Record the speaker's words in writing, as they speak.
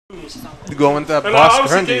Going with that and boss I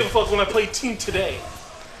honestly Grundy. gave a fuck when I played Team Today.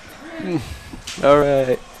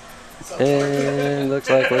 Alright. And looks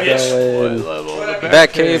like we're going Batcave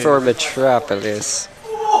Batcave or Metropolis.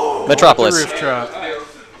 Metropolis. Roof trap.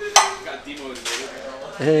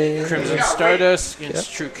 And Crimson Stardust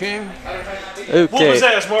against 1truking. Whoop his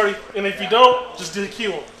okay. ass, Marty. And if you don't, just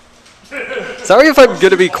DQ him. Sorry if I'm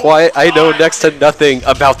gonna be quiet. I know next to nothing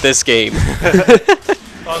about this game.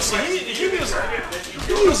 See,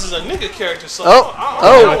 he uses a nigga character, so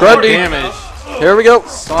Grundy. Damage. Here we go.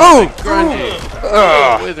 Boom. Grundy.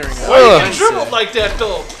 Withering. Why he dribbled like that,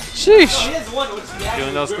 though? Sheesh.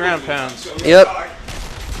 Doing those ground pounds. Yep.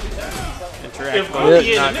 Interact If mode.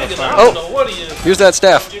 Grundy Not ain't a go nigga, far. I don't know what he is. Here's that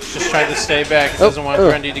staff. Just trying to stay back. Doesn't want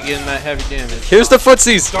Grundy to get in that heavy damage. Here's the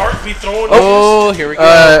footsies. Dark be throwing Oh, here we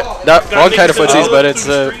go. Not wrong kind of footsies, but it's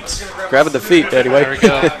grabbing the feet anyway. There we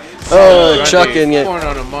go. Oh, chucking it. Born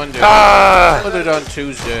on a Monday. Ah! Put it on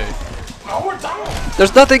Tuesday.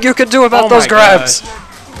 There's nothing you can do about those grabs.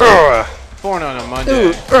 Born on a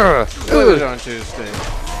Monday. Put it on Tuesday.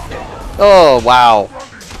 Oh, wow.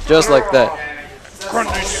 Just like that.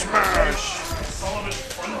 Grundy smash.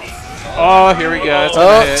 Oh, here we go. That's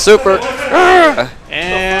gonna hit. Super.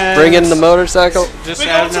 And Bring in the motorcycle. just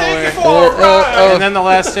out of nowhere. And then the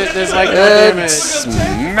last hit, there's like no And damage.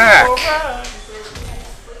 smack.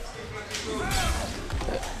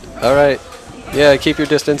 All right. Yeah, keep your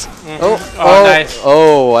distance. Oh, nice.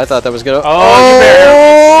 Oh, I thought that was gonna. You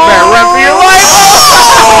better run for your life.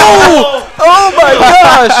 Oh my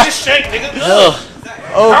gosh. This shake, nigga.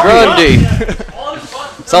 Oh, Grundy.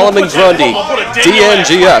 Solomon Grundy.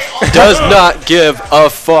 DNGF does not give a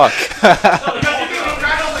fuck.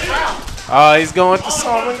 Oh, he's going with the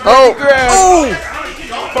Salem Oh. grab.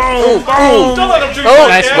 Oh. Don't let him do Oh,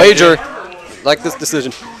 that. nice wager. Like this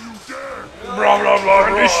decision. Blah, blah, blah.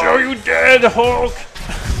 Let me show you dead, Hulk.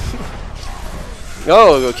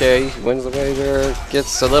 Oh, okay. Wins the wager.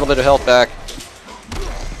 Gets a little bit of health back.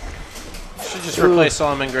 Should just replace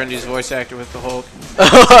Solomon Grundy's voice actor with the Hulk.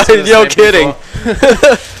 No kidding.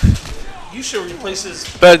 You should replace his.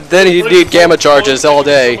 But then you need gamma charges all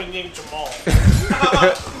day.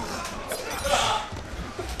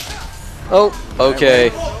 Oh, okay.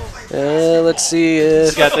 Let's see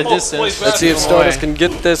if Got the distance. let's see if Stardust can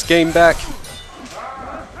get this game back.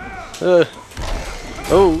 Oh,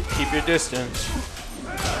 Keep your distance.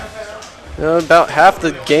 about half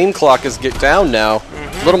the game clock is down now.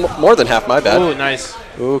 A little more than half, my bad. Oh, nice.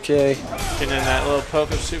 Okay. Getting in that little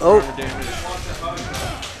poke of super Oh. armor damage.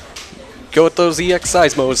 Go with those EX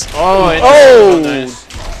seismos. Oh, nice.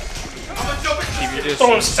 Keep your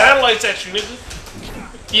Throwing distance. satellites at you, nigga.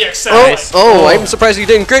 EX satellites. Oh, I'm surprised you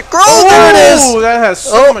didn't crit. Oh, there it is. Oh, that has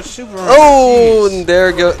so much super armor. Oh, Jeez. and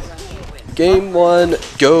there go. Game 1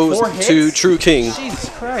 goes 4 to hits? 1truking. Jesus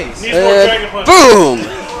Christ. Needs more dragon And punch. boom!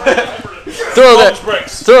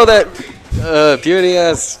 Breaks. Throw that beauty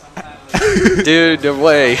ass dude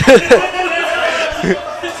away.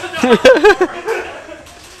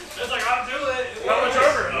 It's like, I'll do it. How much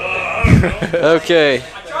over? I don't know. Okay. I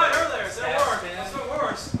tried earlier. It worked. That's what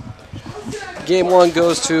works. Game 1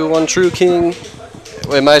 goes to 1truking.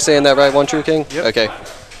 Am I saying that right? 1truking? Yep. Okay. I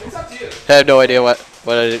have no idea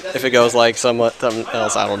if it goes like something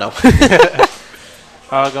else. I don't know.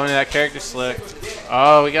 Oh, going to that character select.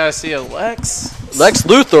 Oh, we gotta see a Lex. Lex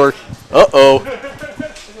Luthor. Uh-oh.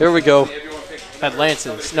 Here we go.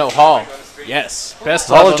 Atlantis. No, Hall. Yes. Best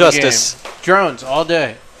Hall of of Justice. the game. Drones all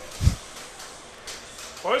day.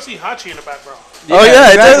 Why is he Hachi in the background? Oh yeah,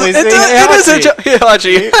 exactly. it is a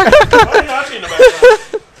Heihachi. Why is Hachi in the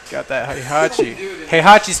background? Got that Heihachi.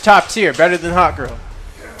 Heihachi's top tier. Better than Hot Girl.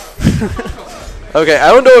 Okay,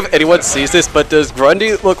 I don't know if anyone sees this, but does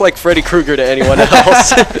Grundy look like Freddy Krueger to anyone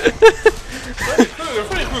else? Freddy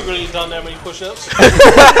Krueger ain't done that many push-ups.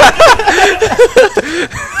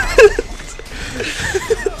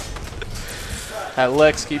 That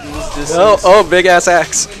Lex keeping his distance. Oh, big ass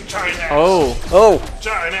axe. Giant axe. Oh.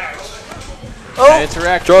 Giant axe.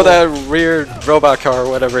 Interact. Throw that rear robot car, or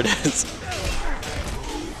whatever it is.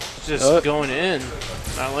 Just going in.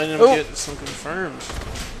 Not letting him get some confirms.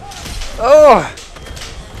 Oh,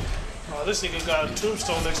 Oh, this nigga got a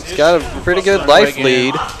tombstone next to his. got a pretty good life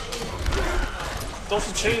lead. Throw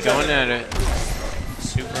some chains Going at at it.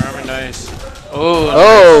 Super armor nice. Oh.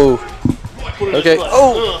 Oh, him. okay.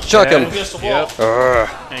 Oh, chuck him. Against the wall. Yep.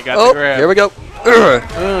 And he got Oh, the grab. here we go.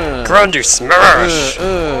 Grundy smash.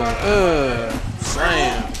 Slam.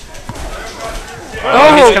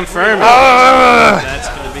 Oh, he's confirming. That's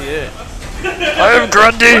gonna be it. I am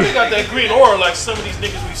Grundy. He got that green aura like some of these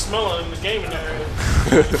niggas be smelling in the gaming area.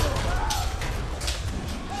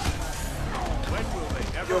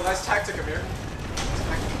 Yo, nice tactic, Amir.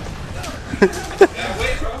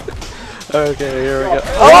 Okay, here we go.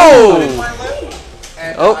 Oh!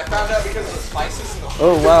 And I found out because of the spices and the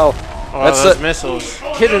Oh, wow. Oh, That's those missiles.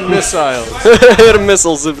 Hidden missiles. hidden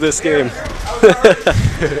missiles of this game.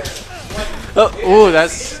 Ooh,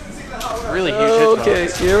 that's really huge hit. Okay,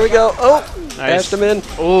 here we go. Oh! Nice. Dashed him in.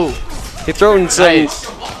 Ooh, He throwing some. nice.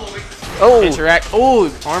 Oh! Interact. Ooh,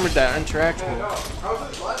 armored that interactable.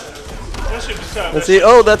 That shit was tough. Let's see.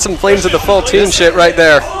 Oh, that's some Flames of the Fall team shit right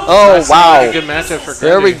there. Oh, That's wow. a good matchup for Grundy.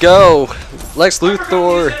 There we go. Lex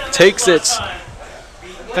Luthor takes it. I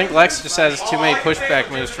think Lex just has too many pushback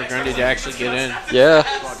moves for Grundy to actually get in. Yeah.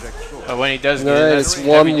 But when he does All get in, right, that's it's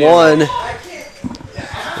heavy 1-1.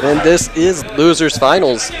 And this is losers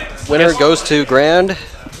finals. Winner goes to Grand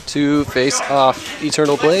to face off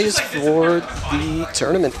Eternal Blaze for the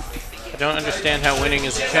tournament. I don't understand how winning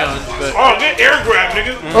is a challenge, but Oh, get air grab,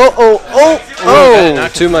 nigga. Oh!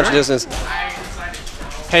 Too much distance.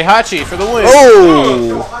 Heihachi for the win.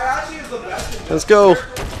 Oh! Let's go.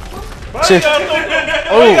 Why you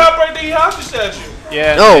got right there? He hockey statue.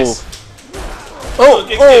 Yeah. No. Nice.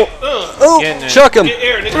 Getting it. Chuck him. Get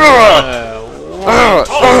air, nigga.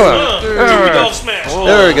 Dog smash.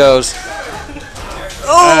 There it goes. nice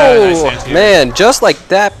Oh, anti-air. man, just like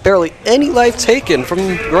that, barely any life taken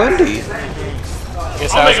from Grundy.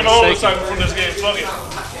 Guess I'm I was making all the mistaken. cycle from this game. Fuck it.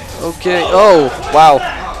 Okay, oh, wow.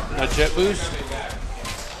 A jet boost.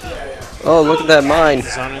 Oh, look at that mine.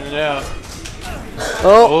 Zoning it out.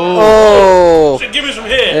 Oh, Shit, give me some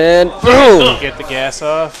head. and boom. Get the gas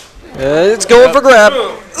off. It's going for grab.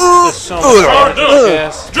 There's so much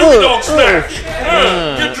gas. Dribble dog smash.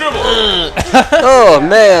 Get dribble. Oh,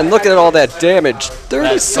 man, look at all that damage.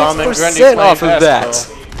 Salem Grundy 36% playing off of that.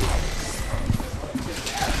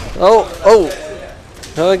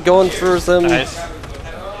 basketball. Going for some. Nice.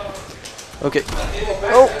 Okay.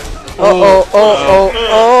 Oh.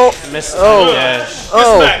 Missed Oh. the dash.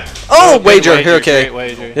 Oh, Good wager. Okay. Great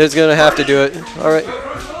wager. It's going to have to do it. All right.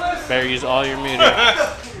 Better use all your meter.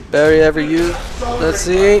 Barry ever used. Let's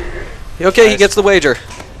see. Okay, he gets the wager.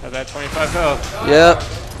 Have that 25 health. Yeah.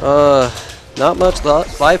 Not much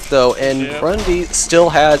life though, and Yeah. Grundy still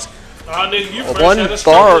has Nigga, you one fresh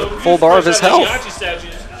bar, out of full bar of his health.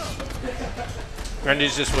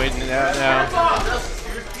 Grundy's just waiting it out now.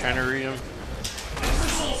 Trying to read him.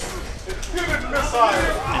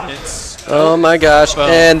 And it's Oh my gosh,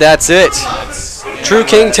 and that's it. True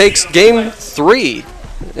King takes game 3,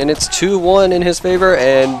 and it's 2-1 in his favor,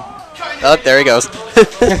 and oh, there he goes.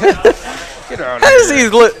 How does he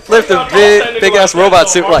lift a big ass robot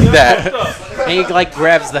suit like that? And he like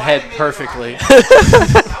grabs the head perfectly.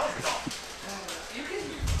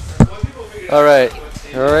 All right,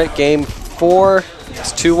 game 4.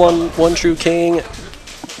 It's 2-1, 1truking.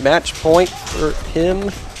 Match point for him.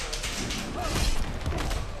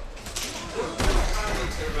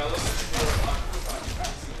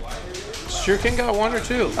 Sure King got 1 or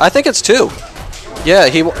 2. I think it's 2. Yeah,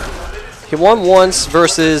 he won once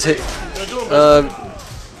versus.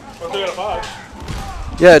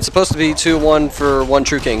 Yeah, it's supposed to be 2-1 for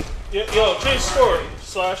 1truking. Yo, change score,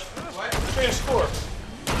 Slash. Change score.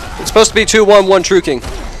 It's supposed to be 2-1, 1truking.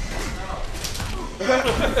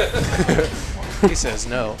 He says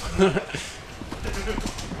no.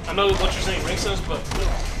 I know what you're saying makes sense, but.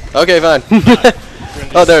 Okay, fine.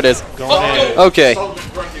 Oh, there it is. Going in. Okay.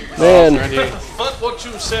 Man. Grundy. Fuck what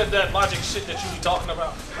you said, that logic shit that you be talking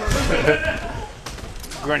about.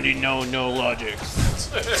 Grundy, no logic.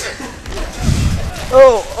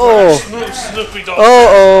 Snoopy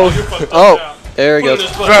dog. You're fucked up now. There he Put goes. in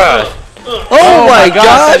his butt. Oh my I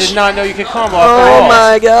gosh. did not know you could combo off the Oh wall.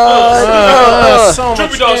 my god. So much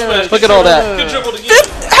Drippy dog damage. smash. Look at all that. Get dribbled again.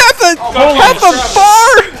 Half a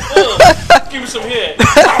bar. Give me some head.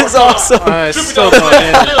 That is awesome. It's Drippy still dog going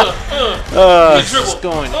in. Get It's dribbled.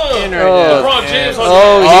 going in right now. LeBron James on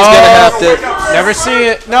Oh, he's gonna have to. Never see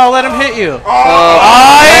it. No, let him hit you.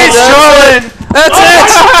 He's trolling. That's it.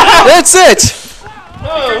 That's it.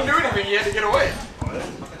 couldn't do anything. He had to get away.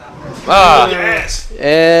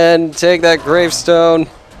 And take that gravestone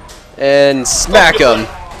and smack him.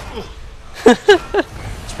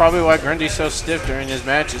 It's probably why Grundy's so stiff during his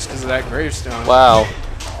matches, because of that gravestone. Wow.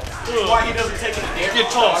 Why he doesn't take any damage.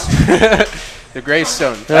 Get tossed. The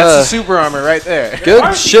gravestone. That's the super armor right there.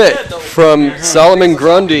 Good shit from Salem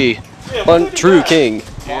Grundy, TrueKing.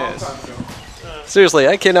 Yes. Seriously,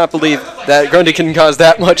 I cannot believe that Grundy can cause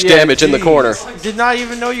that much damage in the corner. Did not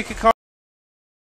even know you could call